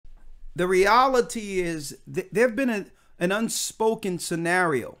the reality is there have been an unspoken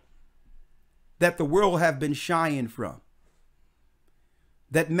scenario that the world have been shying from.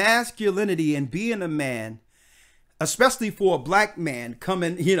 That masculinity and being a man, especially for a black man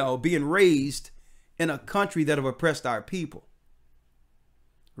coming, being raised in a country that have oppressed our people,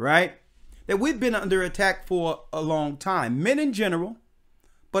 right? That we've been under attack for a long time, men in general,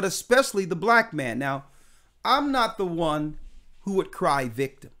 but especially the black man. Now, I'm not the one who would cry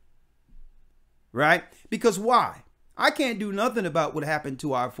victim, right? Because why? I can't do nothing about what happened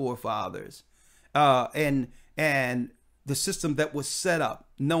to our forefathers and the system that was set up,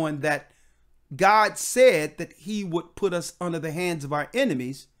 knowing that God said that he would put us under the hands of our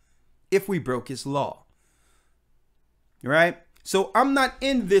enemies if we broke his law, right? So I'm not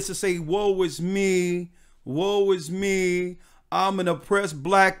in this to say, woe is me, I'm an oppressed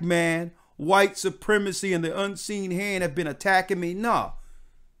black man, white supremacy and the unseen hand have been attacking me. No,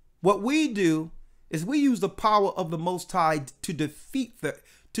 what we do is we use the power of the Most High to defeat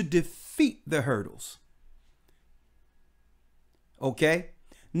the hurdles. Okay?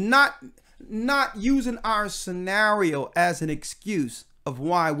 Not using our scenario as an excuse of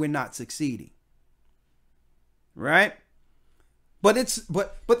why we're not succeeding. Right? But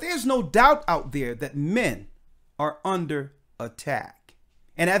there's no doubt out there that men are under attack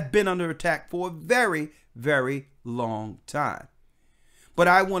and have been under attack for a very, very long time. But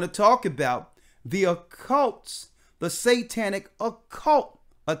I want to talk about the occults, the satanic occult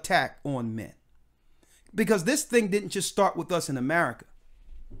attack on men. Because this thing didn't just start with us in America.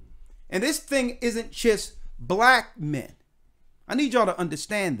 And this thing isn't just black men. I need y'all to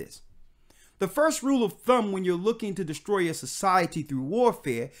understand this. The first rule of thumb when you're looking to destroy a society through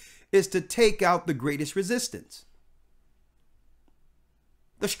warfare is to take out the greatest resistance.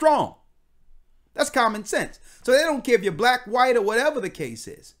 The strong. That's common sense. So they don't care if you're black, white, or whatever the case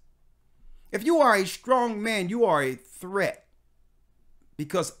is. If you are a strong man, you are a threat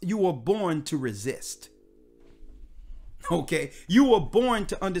because you were born to resist. Okay? You were born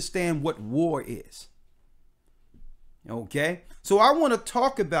to understand what war is. Okay? So I want to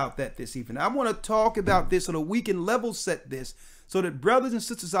talk about that this evening. I want to talk about this so that we can level set this so that brothers and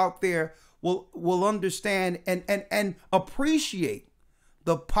sisters out there will understand and appreciate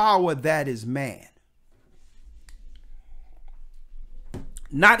the power that is man.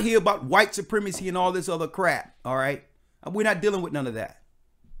 Not hear about white supremacy and all this other crap. All right. We're not dealing with none of that.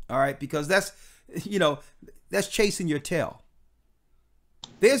 All right. Because that's chasing your tail.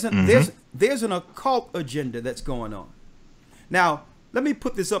 There's an occult agenda that's going on. Now, let me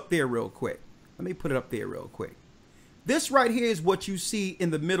put this up there real quick. This right here is what you see in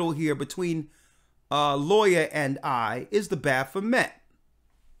the middle here between Lawya and I is the Baphomet.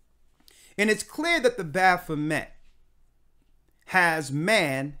 And it's clear that the Baphomet has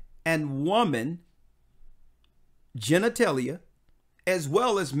man and woman genitalia as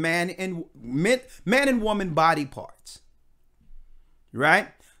well as man and woman body parts. Right?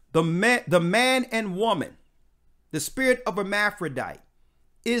 The man and woman, the spirit of hermaphrodite,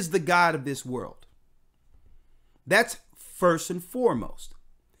 is the God of this world. That's first and foremost.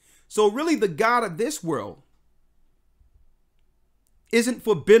 So really the God of this world isn't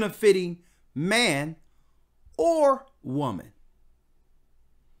for benefiting man or woman.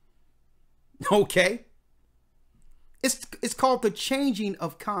 Okay? It's called the changing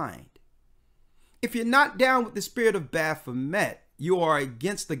of kind. If you're not down with the spirit of Baphomet, you are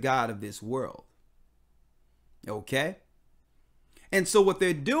against the God of this world. Okay? And so what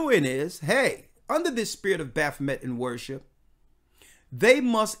they're doing is, hey, under this spirit of Baphomet in worship, they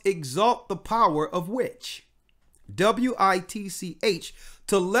must exalt the power of witch, W-I-T-C-H,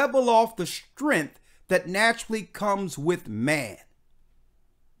 to level off the strength that naturally comes with man.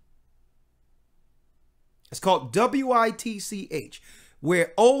 It's called W-I-T-C-H,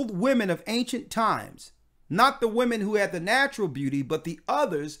 where old women of ancient times, not the women who had the natural beauty, but the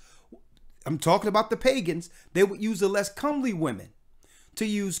others, I'm talking about the pagans, they would use the less comely women to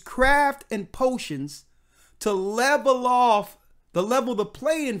use craft and potions to level the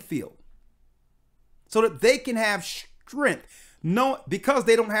playing field so that they can have strength, because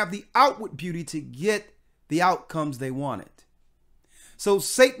they don't have the outward beauty to get the outcomes they wanted. So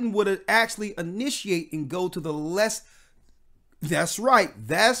Satan would actually initiate and go to the less. That's right.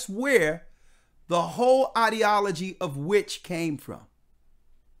 That's where the whole ideology of witch came from.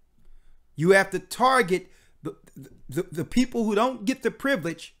 You have to target the people who don't get the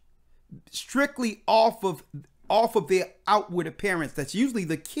privilege strictly off of their outward appearance. That's usually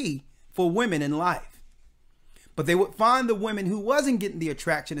the key for women in life. But they would find the women who wasn't getting the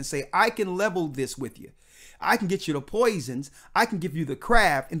attraction and say, I can level this with you. I can get you the poisons. I can give you the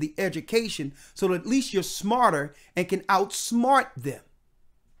craft and the education so that at least you're smarter and can outsmart them.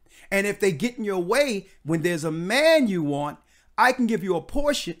 And if they get in your way, when there's a man you want, I can give you a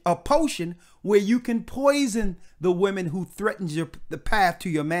potion where you can poison the women who threatens the path to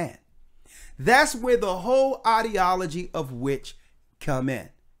your man. That's where the whole ideology of witch come in.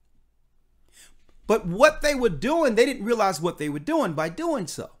 But what they were doing, they didn't realize what they were doing by doing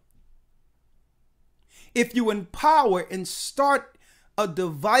so. If you empower and start a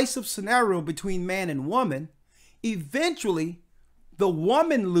divisive scenario between man and woman, eventually the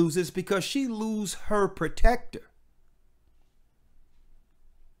woman loses because she loses her protector.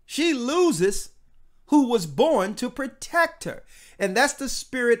 She loses who was born to protect her. And that's the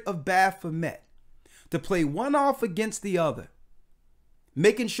spirit of Baphomet, to play one off against the other,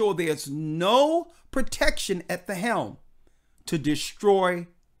 making sure there's no protection at the helm to destroy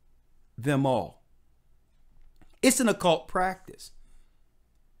them all. It's an occult practice.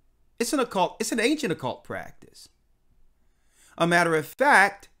 It's an ancient occult practice. A matter of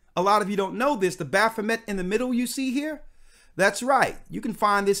fact, a lot of you don't know this, the Baphomet in the middle you see here, that's right. You can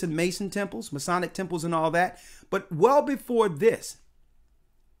find this in Mason temples, Masonic temples and all that. But well before this,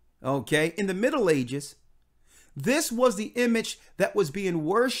 okay, in the Middle Ages, this was the image that was being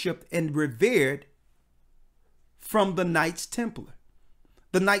worshipped and revered from the Knights Templar.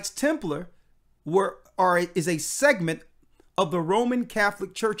 The Knights Templar is a segment of the Roman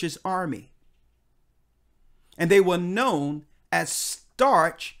Catholic Church's army. And they were known as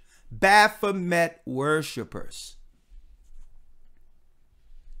starch Baphomet worshippers.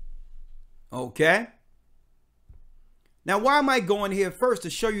 Okay. Now, why am I going here first? To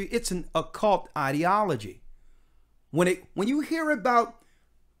show you it's an occult ideology. When you hear about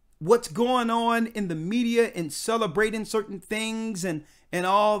what's going on in the media and celebrating certain things and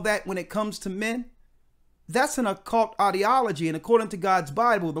all that when it comes to men, that's an occult ideology. And according to God's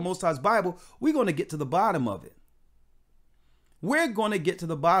Bible, the Most High's Bible, we're going to get to the bottom of it. We're going to get to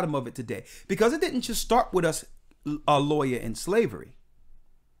the bottom of it today, because it didn't just start with us, Lawya, in slavery.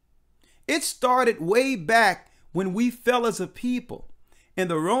 It started way back when we fell as a people in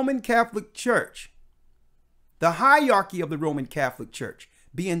the Roman Catholic Church. The hierarchy of the Roman Catholic Church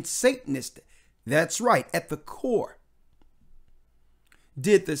being Satanist, that's right, at the core,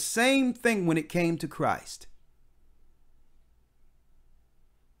 did the same thing when it came to Christ.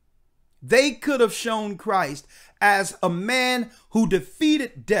 They could have shown Christ as a man who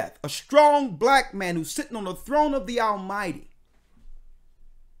defeated death, a strong black man who's sitting on the throne of the Almighty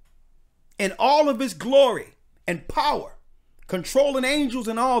in all of his glory and power, controlling angels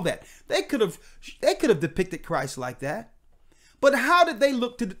and all that. They could have depicted Christ like that. But how did they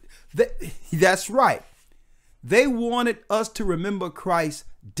look to that's right. They wanted us to remember Christ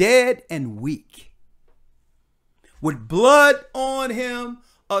dead and weak, with blood on him,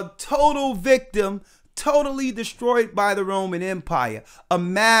 a total victim, totally destroyed by the Roman Empire,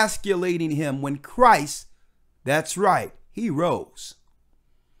 emasculating him when Christ, that's right, he rose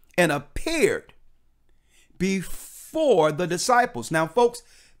and appeared before the disciples. Now, folks,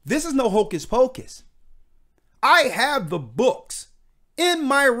 this is no hocus pocus. I have the books in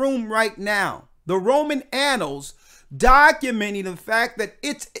my room right now, the Roman annals, documenting the fact that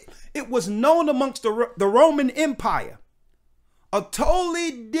it was known amongst the Roman Empire, a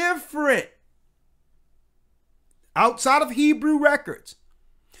totally different, outside of Hebrew records,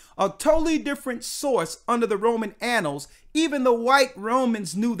 a totally different source under the Roman annals. Even the white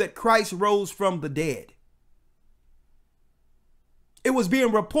Romans knew that Christ rose from the dead. It was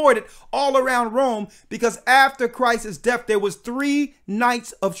being reported all around Rome, because after Christ's death, there was 3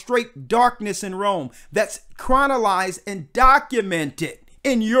 nights of straight darkness in Rome. That's chronicled and documented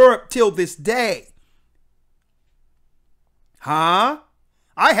in Europe till this day. Huh?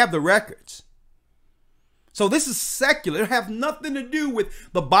 I have the records. So this is secular. It have nothing to do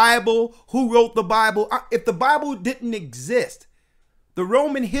with the Bible, who wrote the Bible. If the Bible didn't exist, the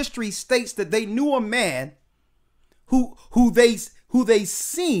Roman history states that they knew a man who they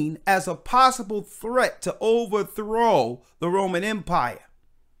seen as a possible threat to overthrow the Roman Empire,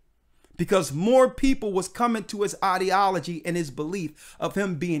 because more people was coming to his ideology and his belief of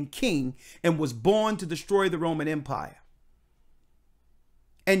him being king, and was born to destroy the Roman Empire.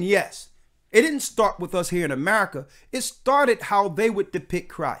 And yes, it didn't start with us here in America. It started how they would depict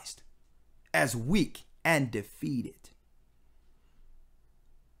Christ, as weak and defeated.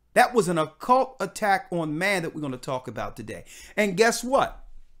 That was an occult attack on man that we're going to talk about today. And guess what?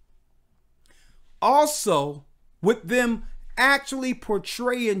 Also, with them actually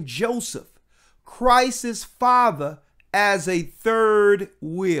portraying Joseph, Christ's father, as a third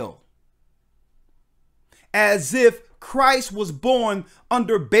wheel. as if Christ was born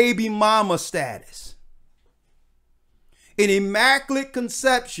under baby mama status. An immaculate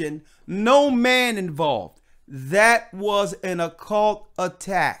conception, no man involved. That was an occult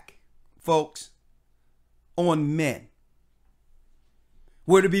attack, folks, on men.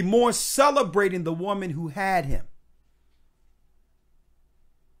 We're to be more celebrating the woman who had him,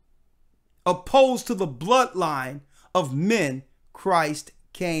 opposed to the bloodline of men Christ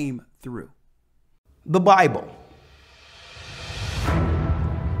came through. The Bible.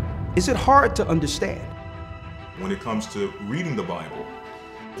 Is it hard to understand? When it comes to reading the Bible,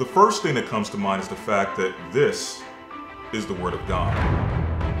 the first thing that comes to mind is the fact that this is the Word of God.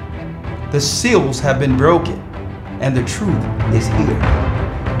 The seals have been broken, and the truth is here.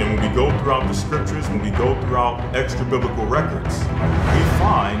 And when we go throughout the scriptures, when we go throughout extra biblical records, we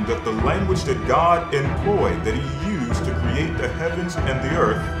find that the language that God employed, that He used to create the heavens and the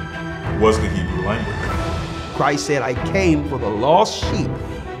earth, was the Hebrew language. Christ said, I came for the lost sheep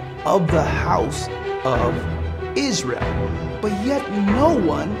of the house of Israel. But yet no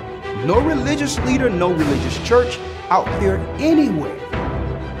one, no religious leader, no religious church out there anywhere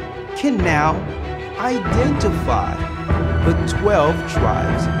can now identify the 12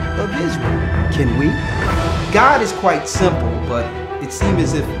 tribes of Israel. Can we? God is quite simple, but it seems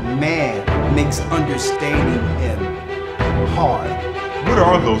as if man makes understanding Him hard. What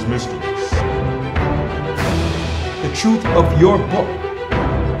are those mysteries? The truth of your book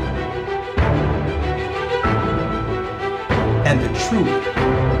and the truth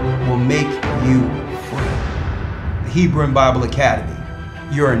will make you free. The Hebrew and Bible Academy.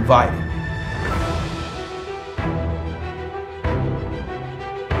 You're invited.